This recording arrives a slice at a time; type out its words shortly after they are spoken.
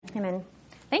Amen.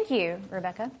 Thank you,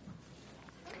 Rebecca.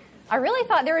 I really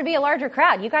thought there would be a larger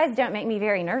crowd. You guys don't make me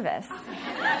very nervous.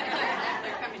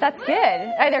 That's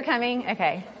good. Oh, they're coming?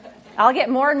 Okay. I'll get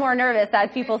more and more nervous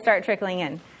as people start trickling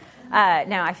in.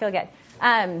 No, I feel good.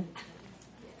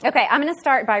 Okay, I'm going to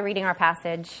start by reading our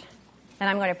passage, then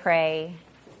I'm going to pray,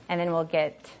 and then we'll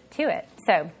get to it.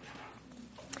 So,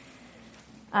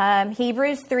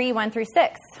 Hebrews 3, 1 through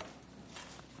 6.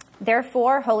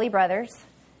 Therefore, holy brothers,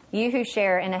 you who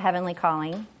share in a heavenly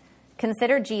calling,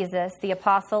 consider Jesus, the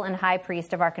apostle and high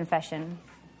priest of our confession,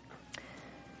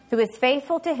 who is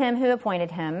faithful to him who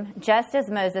appointed him, just as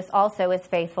Moses also is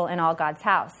faithful in all God's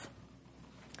house.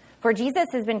 For Jesus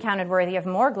has been counted worthy of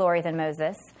more glory than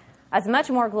Moses, as much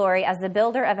more glory as the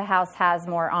builder of a house has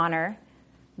more honor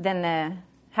than the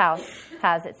house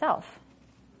has itself.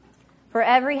 For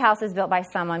every house is built by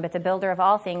someone, but the builder of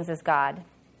all things is God.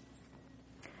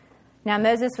 Now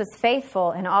Moses was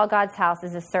faithful in all God's house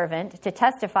as a servant to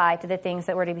testify to the things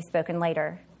that were to be spoken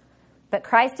later. But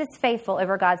Christ is faithful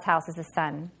over God's house as a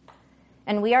son.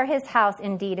 And we are his house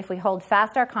indeed if we hold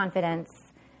fast our confidence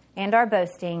and our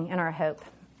boasting and our hope.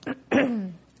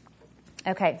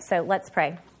 Okay, so let's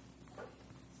pray.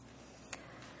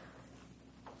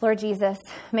 Lord Jesus,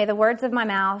 may the words of my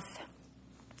mouth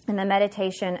and the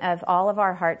meditation of all of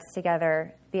our hearts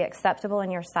together be acceptable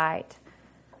in your sight,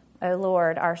 O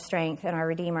Lord, our strength and our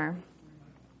Redeemer.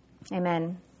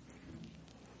 Amen.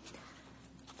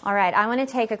 All right, I want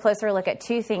to take a closer look at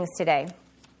two things today.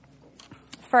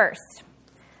 First,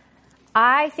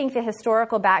 I think the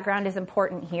historical background is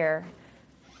important here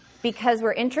because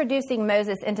we're introducing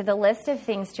Moses into the list of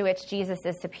things to which Jesus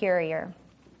is superior.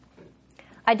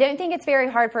 I don't think it's very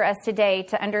hard for us today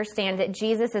to understand that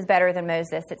Jesus is better than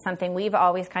Moses. It's something we've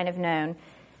always kind of known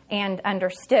and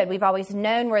understood. We've always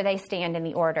known where they stand in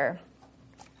the order.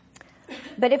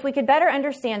 But if we could better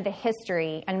understand the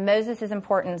history and Moses'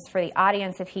 importance for the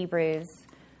audience of Hebrews,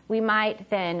 we might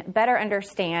then better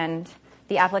understand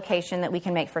the application that we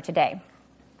can make for today.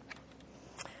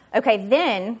 Okay,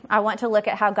 then I want to look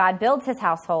at how God builds his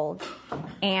household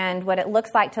and what it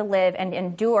looks like to live and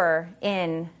endure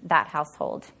in that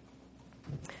household.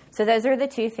 So those are the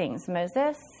two things,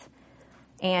 Moses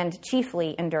and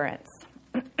chiefly endurance.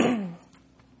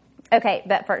 Okay,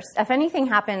 but first, if anything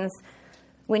happens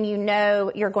when you know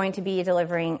you're going to be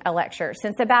delivering a lecture,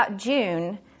 since about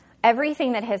June,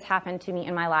 everything that has happened to me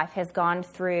in my life has gone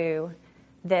through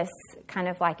this kind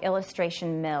of like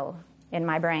illustration mill in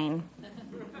my brain.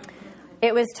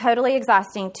 It was totally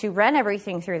exhausting to run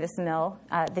everything through this mill,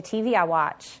 the TV I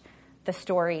watch, the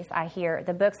stories I hear,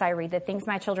 the books I read, the things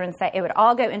my children say. It would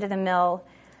all go into the mill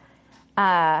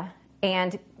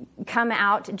and come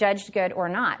out judged good or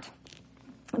not.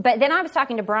 But then I was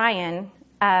talking to Brian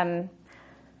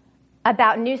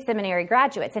about new seminary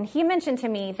graduates, and he mentioned to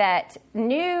me that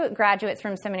new graduates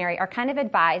from seminary are kind of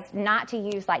advised not to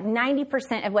use like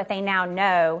 90% of what they now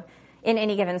know in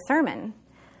any given sermon.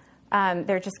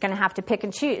 They're just going to have to pick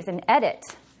and choose and edit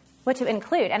what to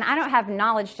include. And I don't have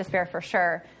knowledge to spare for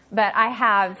sure, but I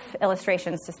have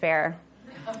illustrations to spare.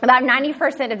 About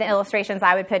 90% of the illustrations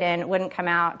I would put in wouldn't come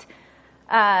out.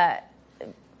 But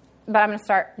I'm going to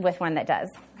start with one that does.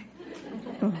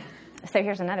 So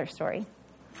here's another story.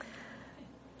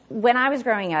 When I was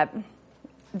growing up,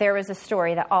 there was a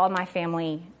story that all my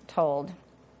family told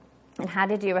and had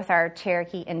to do with our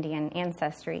Cherokee Indian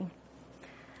ancestry.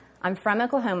 I'm from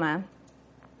Oklahoma,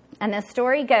 and the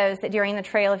story goes that during the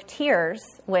Trail of Tears,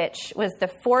 which was the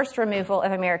forced removal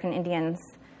of American Indians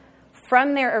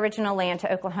from their original land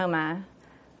to Oklahoma,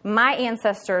 my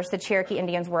ancestors, the Cherokee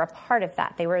Indians, were a part of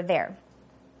that. They were there.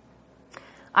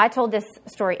 I told this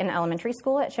story in elementary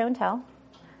school at Show and Tell.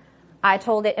 I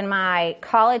told it in my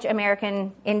college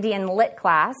American Indian Lit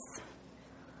class.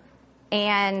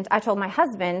 And I told my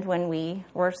husband when we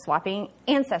were swapping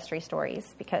ancestry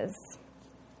stories because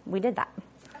we did that.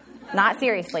 Not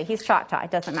seriously. He's Choctaw.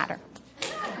 It doesn't matter.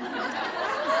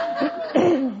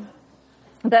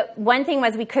 But one thing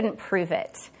was we couldn't prove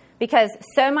it because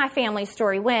so my family's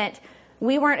story went,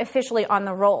 we weren't officially on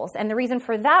the rolls. And the reason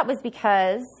for that was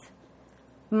because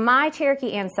my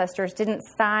Cherokee ancestors didn't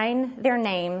sign their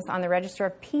names on the register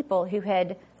of people who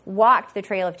had walked the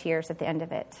Trail of Tears at the end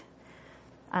of it.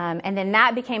 And then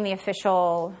that became the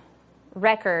official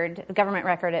record, government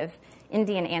record of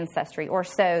Indian ancestry, or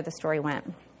so the story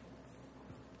went.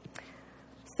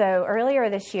 So earlier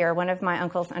this year, one of my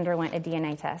uncles underwent a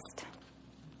DNA test.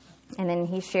 And then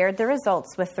he shared the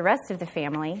results with the rest of the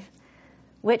family,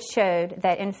 which showed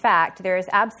that, in fact, there is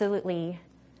absolutely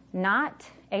not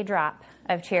a drop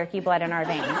of Cherokee blood in our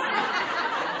veins.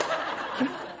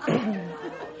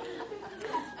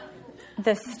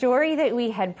 the story that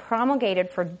we had promulgated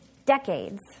for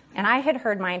decades, and I had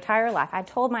heard my entire life, I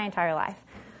told my entire life,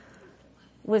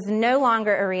 was no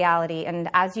longer a reality. And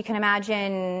as you can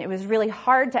imagine, it was really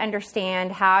hard to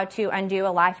understand how to undo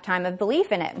a lifetime of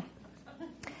belief in it.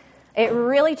 It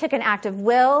really took an act of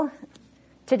will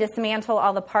to dismantle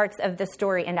all the parts of the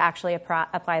story and actually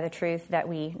apply the truth that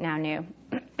we now knew.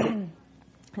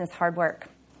 It's hard work.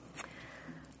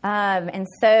 And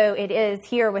so it is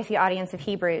here with the audience of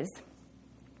Hebrews.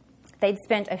 They'd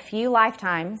spent a few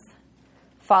lifetimes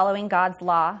following God's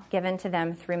law given to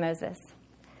them through Moses.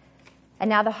 And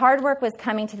now the hard work was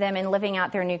coming to them in living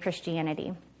out their new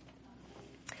Christianity.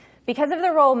 Because of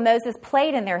the role Moses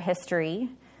played in their history,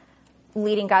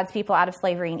 leading God's people out of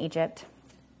slavery in Egypt,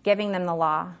 giving them the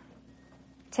law,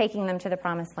 taking them to the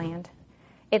promised land,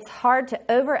 it's hard to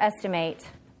overestimate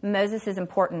Moses'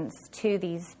 importance to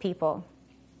these people.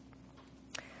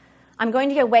 I'm going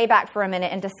to go way back for a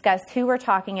minute and discuss who we're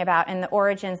talking about and the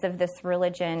origins of this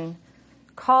religion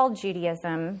called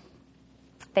Judaism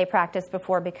they practiced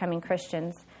before becoming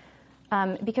Christians,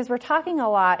 because we're talking a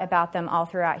lot about them all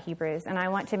throughout Hebrews, and I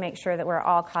want to make sure that we're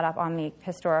all caught up on the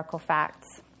historical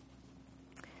facts.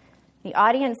 The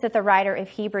audience that the writer of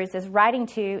Hebrews is writing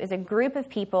to is a group of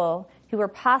people who were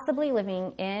possibly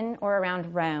living in or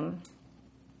around Rome.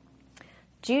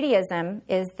 Judaism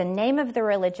is the name of the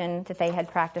religion that they had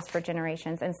practiced for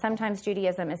generations, and sometimes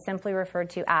Judaism is simply referred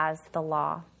to as the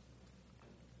law.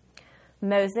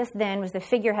 Moses then was the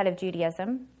figurehead of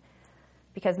Judaism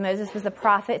because Moses was the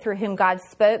prophet through whom God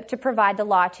spoke to provide the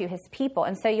law to his people.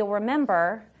 And so you'll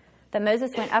remember that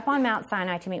Moses went up on Mount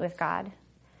Sinai to meet with God,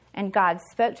 and God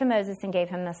spoke to Moses and gave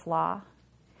him this law.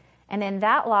 And then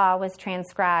that law was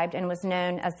transcribed and was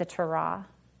known as the Torah.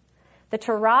 The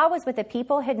Torah was what the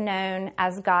people had known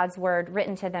as God's word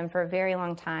written to them for a very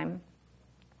long time.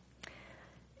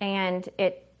 And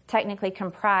it technically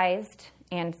comprised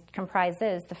and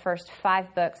comprises the first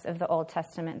 5 books of the Old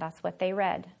Testament. That's what they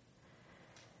read.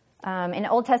 In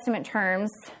Old Testament terms,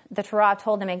 the Torah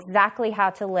told them exactly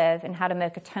how to live and how to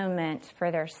make atonement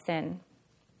for their sin.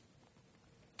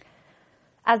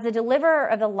 As the deliverer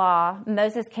of the law,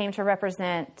 Moses came to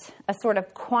represent a sort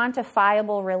of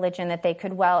quantifiable religion that they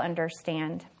could well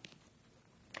understand.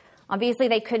 Obviously,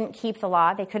 they couldn't keep the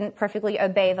law. They couldn't perfectly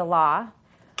obey the law.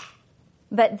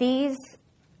 But these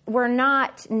were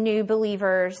not new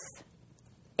believers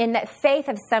in that faith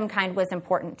of some kind was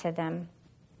important to them.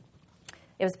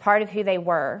 It was part of who they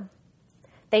were.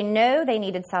 They know they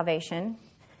needed salvation.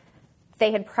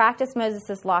 They had practiced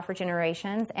Moses' law for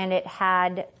generations, and it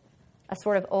had a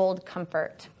sort of old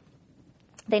comfort.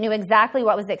 They knew exactly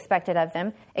what was expected of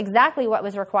them, exactly what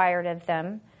was required of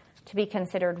them to be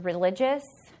considered religious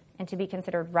and to be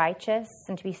considered righteous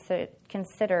and to be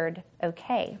considered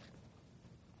okay.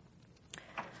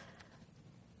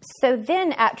 So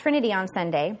then at Trinity on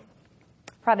Sunday,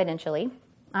 providentially,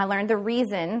 I learned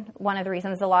one of the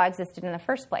reasons the law existed in the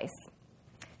first place.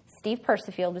 Steve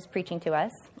Persifield was preaching to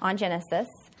us on Genesis,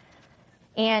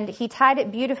 and he tied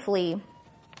it beautifully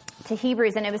to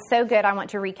Hebrews, and it was so good I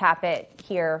want to recap it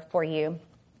here for you.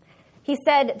 He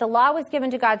said the law was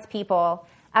given to God's people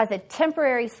as a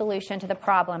temporary solution to the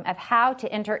problem of how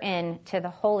to enter into the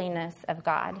holiness of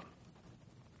God.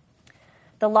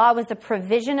 The law was the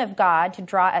provision of God to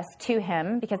draw us to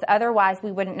him, because otherwise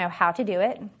we wouldn't know how to do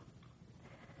it.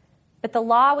 But the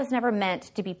law was never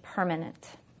meant to be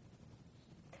permanent.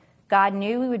 God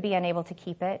knew we would be unable to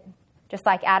keep it, just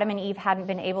like Adam and Eve hadn't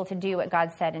been able to do what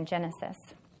God said in Genesis.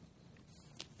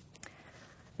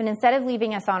 But instead of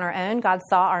leaving us on our own, God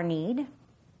saw our need,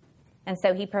 and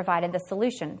so he provided the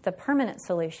solution, the permanent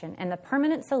solution. And the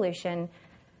permanent solution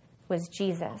was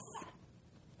Jesus.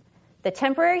 The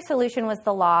temporary solution was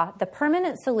the law. The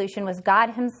permanent solution was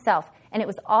God himself, and it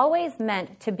was always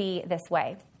meant to be this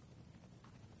way.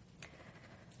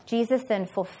 Jesus then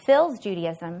fulfills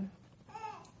Judaism,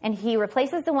 and he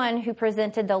replaces the one who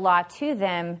presented the law to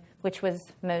them, which was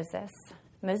Moses.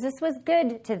 Moses was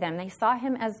good to them. They saw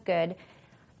him as good,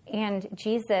 and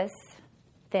Jesus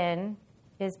then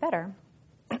is better.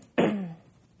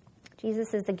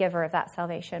 Jesus is the giver of that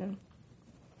salvation.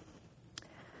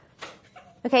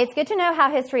 Okay, it's good to know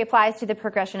how history applies to the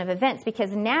progression of events,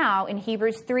 because now in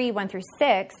Hebrews 3, 1 through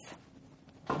 6,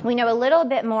 we know a little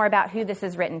bit more about who this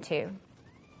is written to.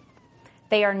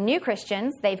 They are new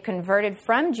Christians. They've converted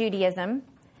from Judaism,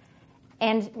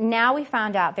 and now we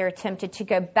found out they're tempted to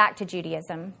go back to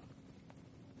Judaism.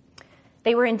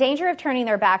 They were in danger of turning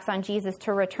their backs on Jesus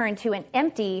to return to an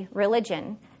empty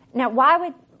religion. Now, why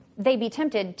would they be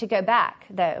tempted to go back,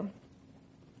 though?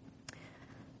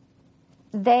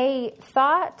 They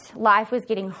thought life was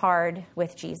getting hard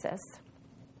with Jesus.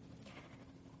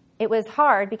 It was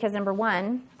hard because, number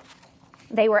one,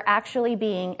 they were actually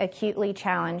being acutely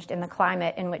challenged in the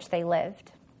climate in which they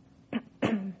lived.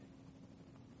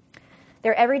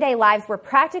 Their everyday lives were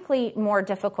practically more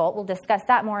difficult. We'll discuss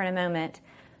that more in a moment.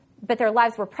 But their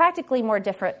lives were practically more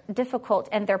difficult,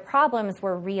 and their problems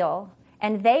were real,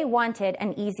 and they wanted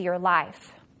an easier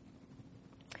life.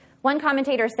 One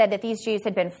commentator said that these Jews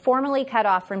had been formally cut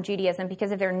off from Judaism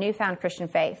because of their newfound Christian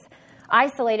faith,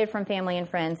 isolated from family and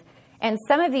friends, and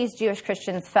some of these Jewish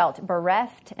Christians felt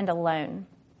bereft and alone.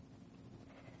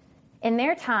 In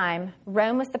their time,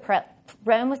 Rome was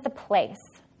the place,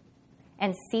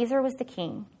 and Caesar was the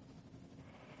king.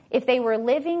 If they were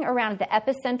living around the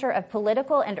epicenter of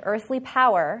political and earthly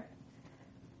power,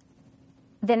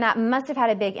 then that must have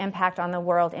had a big impact on the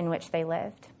world in which they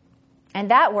lived. And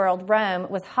that world, Rome,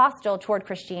 was hostile toward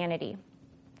Christianity.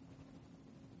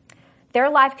 Their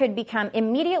life could become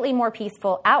immediately more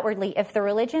peaceful outwardly if the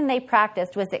religion they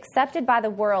practiced was accepted by the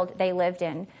world they lived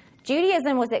in.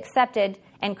 Judaism was accepted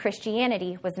and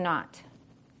Christianity was not.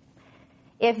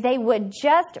 If they would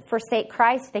just forsake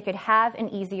Christ, they could have an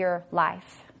easier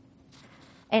life.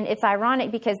 And it's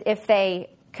ironic because if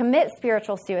they commit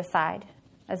spiritual suicide,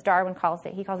 as Darwin calls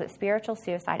it, he calls it spiritual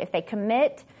suicide. If they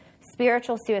commit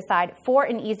spiritual suicide for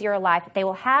an easier life, they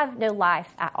will have no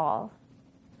life at all.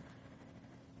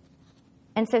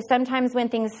 And so sometimes when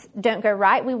things don't go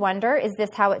right, we wonder, is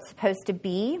this how it's supposed to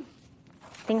be?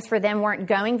 Things for them weren't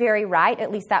going very right.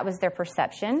 At least that was their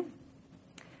perception.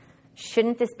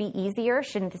 Shouldn't this be easier?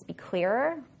 Shouldn't this be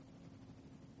clearer?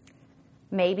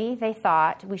 Maybe they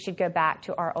thought we should go back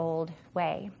to our old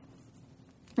way.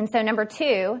 And so number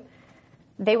two,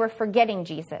 they were forgetting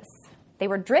Jesus. They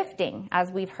were drifting, as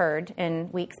we've heard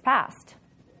in weeks past.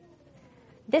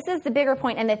 This is the bigger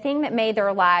point and the thing that made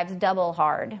their lives double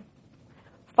hard.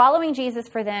 Following Jesus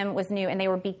for them was new, and they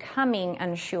were becoming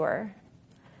unsure.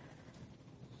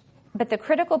 But the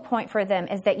critical point for them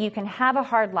is that you can have a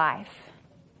hard life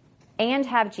and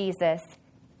have Jesus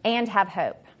and have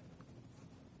hope.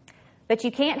 But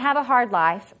you can't have a hard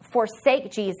life,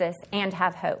 forsake Jesus, and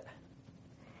have hope.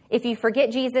 If you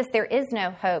forget Jesus, there is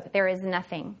no hope. There is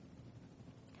nothing.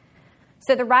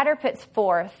 So the writer puts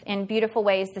forth in beautiful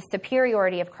ways the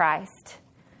superiority of Christ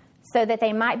so that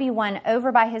they might be won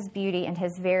over by his beauty and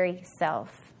his very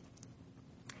self.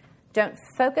 Don't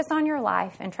focus on your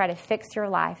life and try to fix your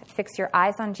life. Fix your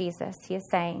eyes on Jesus, he is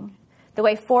saying. The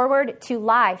way forward to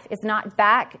life is not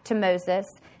back to Moses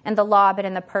and the law, but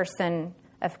in the person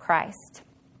of Christ.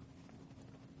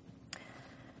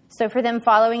 So for them,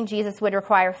 following Jesus would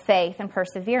require faith and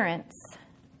perseverance.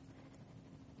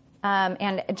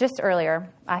 And just earlier,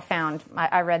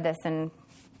 I read this in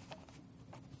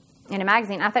a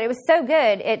magazine. I thought it was so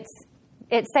good.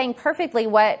 It's saying perfectly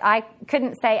what I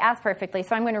couldn't say as perfectly.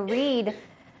 So I'm going to read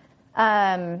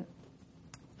an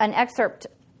excerpt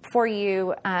for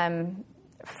you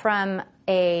from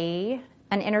an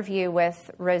interview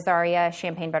with Rosaria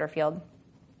Champagne-Butterfield.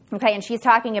 Okay, and she's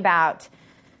talking about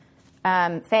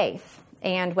faith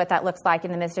and what that looks like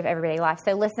in the midst of everyday life.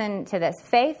 So listen to this.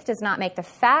 Faith does not make the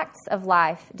facts of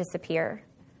life disappear.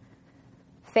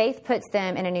 Faith puts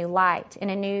them in a new light,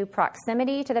 in a new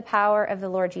proximity to the power of the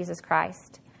Lord Jesus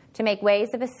Christ, to make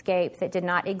ways of escape that did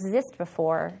not exist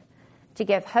before, to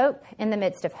give hope in the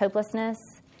midst of hopelessness,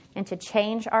 and to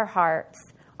change our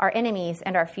hearts, our enemies,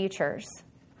 and our futures.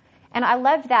 And I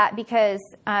loved that because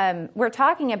we're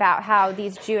talking about how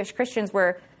these Jewish Christians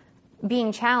were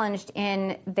being challenged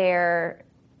in their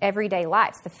everyday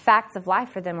lives. The facts of life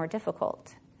for them were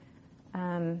difficult.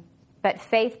 But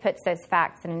faith puts those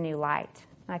facts in a new light.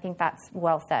 I think that's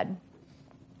well said.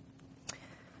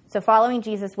 So following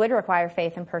Jesus would require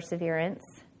faith and perseverance.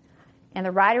 And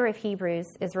the writer of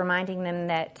Hebrews is reminding them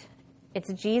that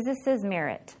it's Jesus'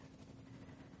 merit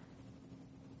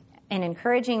and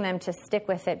encouraging them to stick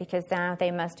with it because now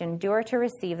they must endure to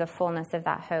receive the fullness of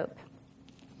that hope.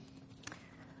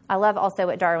 I love also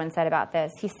what Darwin said about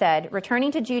this. He said,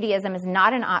 returning to Judaism is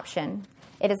not an option.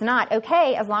 It is not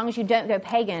okay as long as you don't go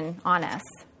pagan on us.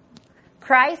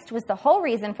 Christ was the whole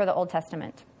reason for the Old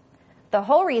Testament, the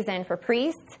whole reason for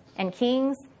priests and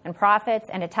kings and prophets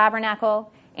and a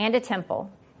tabernacle and a temple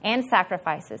and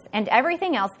sacrifices and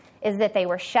everything else is that they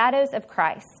were shadows of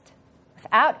Christ.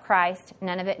 Without Christ,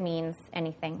 none of it means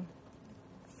anything.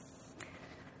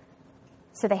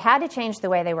 So they had to change the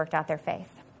way they worked out their faith.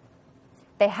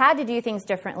 They had to do things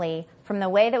differently from the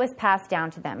way that was passed down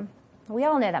to them. We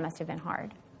all know that must have been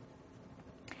hard.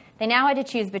 They now had to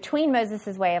choose between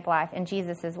Moses' way of life and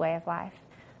Jesus' way of life.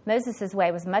 Moses'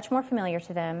 way was much more familiar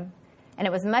to them, and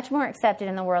it was much more accepted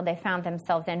in the world they found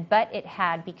themselves in, but it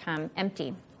had become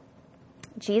empty.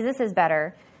 Jesus is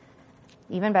better,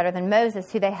 even better than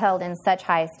Moses, who they held in such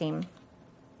high esteem.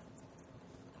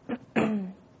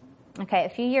 Okay, a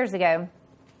few years ago,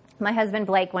 my husband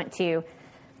Blake went to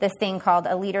this thing called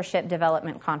a leadership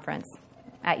development conference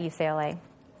at UCLA.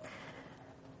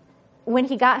 When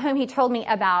he got home, he told me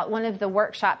about one of the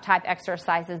workshop type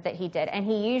exercises that he did. And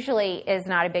he usually is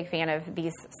not a big fan of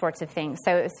these sorts of things.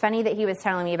 So it was funny that he was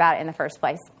telling me about it in the first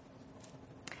place.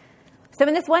 So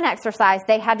in this one exercise,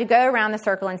 they had to go around the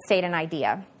circle and state an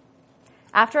idea.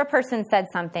 After a person said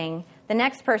something, the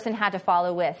next person had to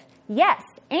follow with, yes,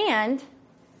 and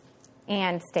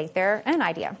state their own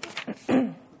idea.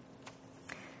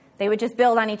 They would just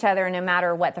build on each other no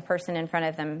matter what the person in front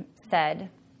of them said.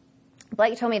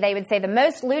 Blake told me they would say the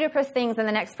most ludicrous things, and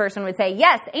the next person would say,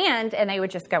 yes, and they would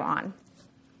just go on.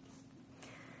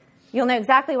 You'll know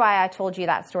exactly why I told you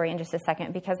that story in just a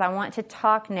second, because I want to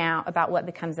talk now about what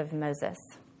becomes of Moses.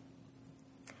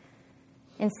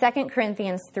 In 2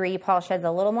 Corinthians 3, Paul sheds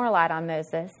a little more light on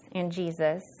Moses and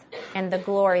Jesus and the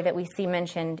glory that we see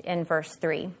mentioned in verse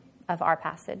 3 of our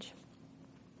passage.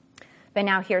 But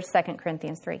now here's 2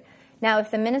 Corinthians 3. Now,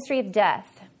 if the ministry of death,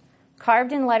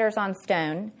 carved in letters on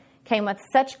stone, came with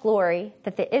such glory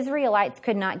that the Israelites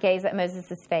could not gaze at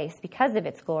Moses' face because of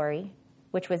its glory,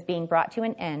 which was being brought to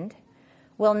an end,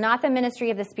 will not the ministry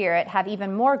of the Spirit have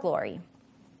even more glory?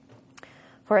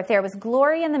 For if there was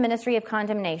glory in the ministry of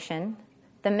condemnation,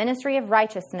 the ministry of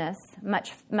righteousness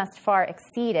must far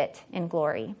exceed it in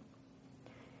glory.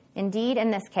 Indeed,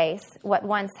 in this case, what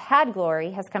once had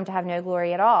glory has come to have no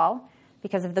glory at all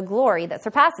because of the glory that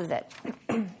surpasses it.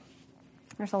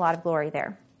 There's a lot of glory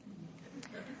there.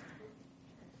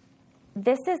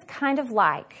 This is kind of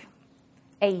like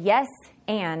a yes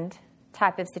and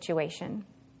type of situation.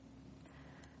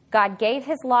 God gave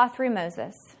his law through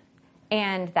Moses,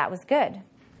 and that was good.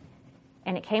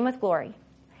 And it came with glory.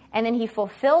 And then he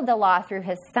fulfilled the law through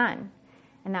his son,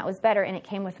 and that was better, and it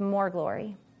came with more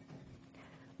glory.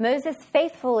 Moses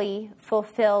faithfully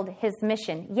fulfilled his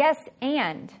mission. Yes,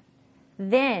 and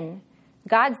then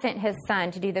God sent his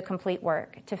son to do the complete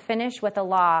work, to finish what the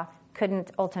law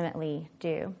couldn't ultimately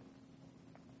do.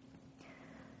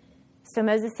 So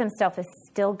Moses himself is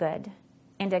still good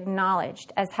and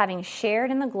acknowledged as having shared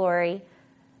in the glory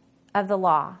of the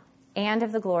law and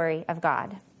of the glory of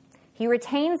God. He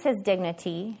retains his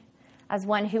dignity as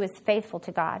one who is faithful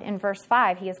to God. In verse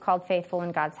 5, he is called faithful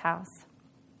in God's house.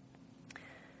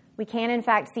 We can, in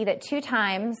fact, see that 2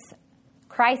 times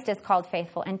Christ is called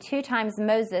faithful and 2 times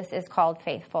Moses is called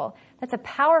faithful. That's a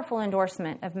powerful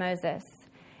endorsement of Moses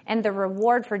and the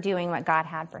reward for doing what God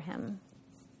had for him.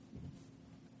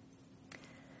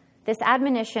 This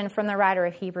admonition from the writer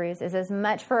of Hebrews is as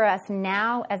much for us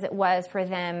now as it was for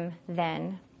them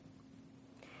then.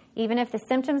 Even if the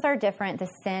symptoms are different, the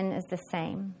sin is the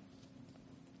same.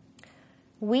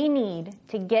 We need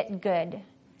to get good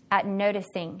at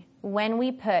noticing when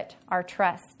we put our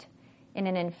trust in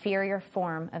an inferior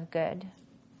form of good.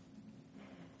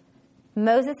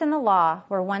 Moses and the law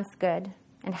were once good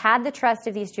and had the trust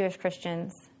of these Jewish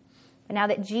Christians. But now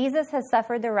that Jesus has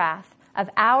suffered the wrath of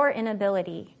our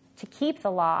inability to keep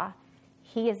the law,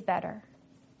 he is better.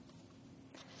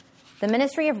 The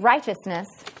ministry of righteousness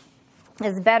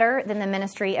is better than the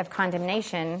ministry of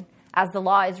condemnation, as the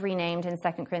law is renamed in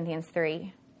 2 Corinthians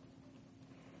 3.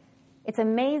 It's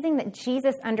amazing that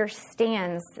Jesus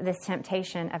understands this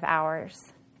temptation of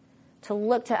ours to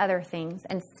look to other things,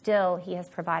 and still he has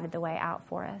provided the way out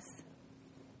for us.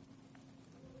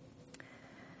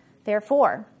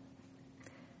 Therefore,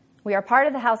 we are part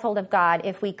of the household of God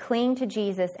if we cling to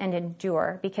Jesus and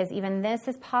endure, because even this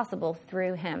is possible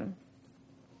through him.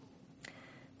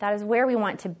 That is where we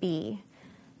want to be.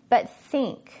 But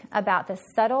think about the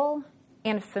subtle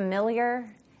and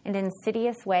familiar and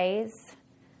insidious ways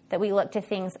that we look to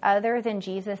things other than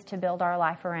Jesus to build our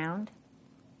life around.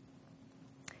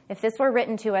 If this were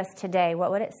written to us today,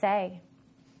 what would it say?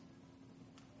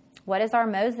 What is our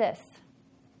Moses?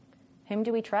 Whom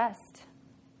do we trust?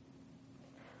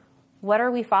 What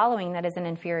are we following that is an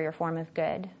inferior form of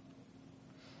good?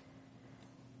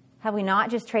 Have we not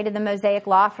just traded the Mosaic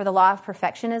law for the law of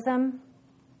perfectionism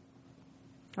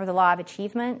or the law of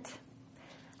achievement?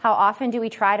 How often do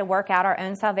we try to work out our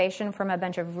own salvation from a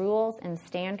bunch of rules and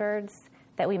standards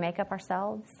that we make up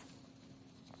ourselves?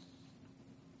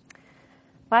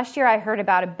 Last year I heard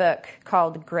about a book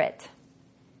called Grit,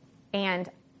 and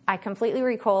I completely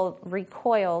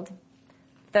recoiled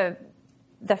the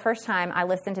first time I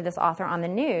listened to this author on the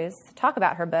news talk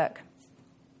about her book.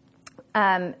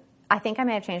 I think I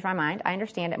may have changed my mind. I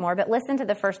understand it more, but listen to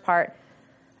the first part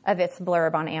of its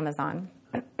blurb on Amazon.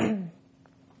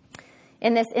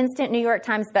 In this instant New York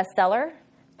Times bestseller,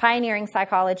 Pioneering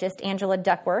psychologist Angela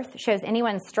Duckworth shows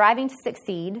anyone striving to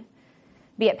succeed,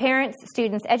 be it parents,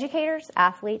 students, educators,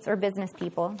 athletes, or business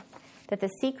people, that the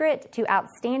secret to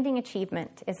outstanding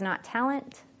achievement is not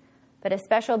talent, but a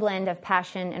special blend of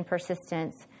passion and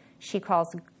persistence she calls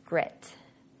grit.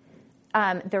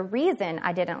 The reason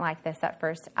I didn't like this at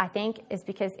first, I think, is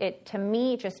because it, to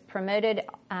me, just promoted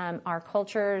our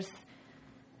culture's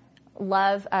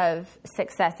love of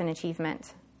success and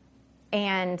achievement.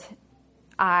 And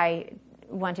I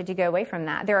wanted to go away from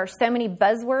that. There are so many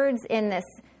buzzwords in this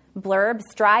blurb: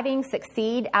 striving,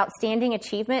 succeed, outstanding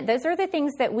achievement. Those are the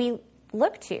things that we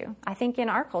look to, I think, in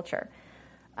our culture.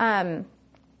 But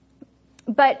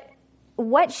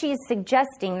what she's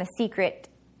suggesting the secret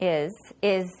is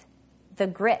the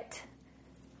grit,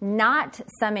 not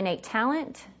some innate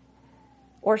talent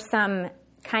or some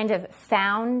kind of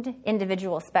found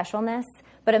individual specialness,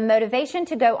 but a motivation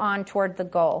to go on toward the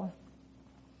goal.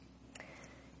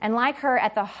 And like her,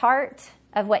 at the heart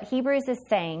of what Hebrews is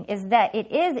saying is that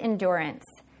it is endurance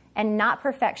and not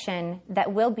perfection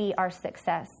that will be our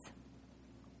success.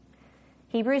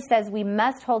 Hebrews says we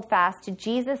must hold fast to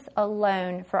Jesus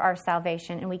alone for our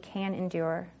salvation, and we can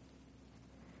endure.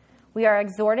 We are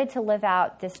exhorted to live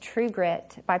out this true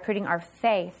grit by putting our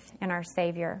faith in our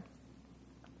Savior.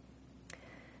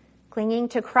 Clinging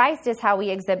to Christ is how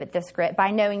we exhibit this grit, by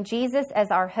knowing Jesus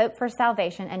as our hope for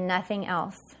salvation and nothing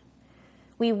else.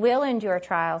 We will endure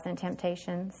trials and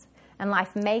temptations, and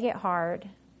life may get hard,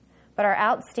 but our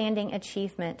outstanding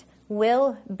achievement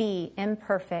will be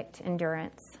imperfect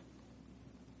endurance.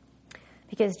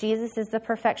 Because Jesus is the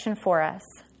perfection for us,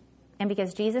 and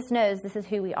because Jesus knows this is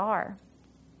who we are.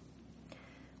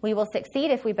 We will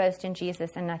succeed if we boast in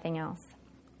Jesus and nothing else.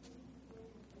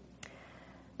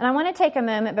 And I want to take a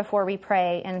moment before we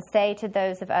pray and say to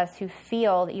those of us who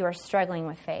feel that you are struggling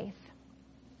with faith,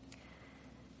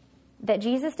 that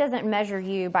Jesus doesn't measure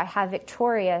you by how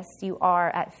victorious you are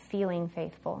at feeling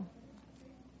faithful.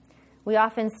 We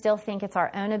often still think it's our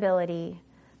own ability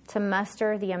to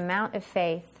muster the amount of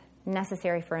faith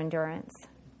necessary for endurance.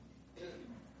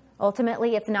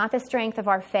 Ultimately, it's not the strength of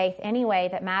our faith anyway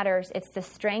that matters. It's the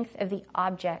strength of the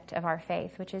object of our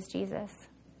faith, which is Jesus.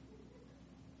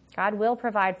 God will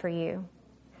provide for you.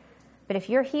 But if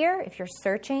you're here, if you're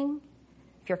searching,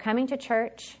 if you're coming to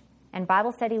church and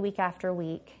Bible study week after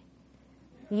week,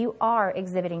 you are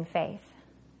exhibiting faith.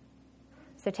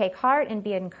 So take heart and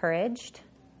be encouraged.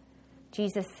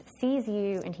 Jesus sees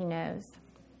you and he knows.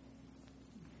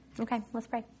 Okay, let's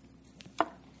pray.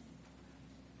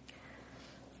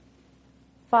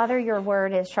 Father, your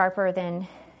word is sharper than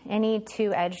any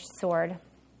two-edged sword.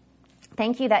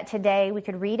 Thank you that today we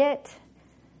could read it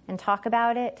and talk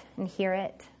about it and hear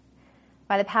it.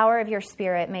 By the power of your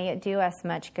Spirit, may it do us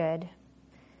much good.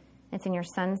 It's in your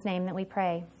Son's name that we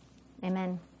pray.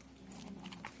 Amen.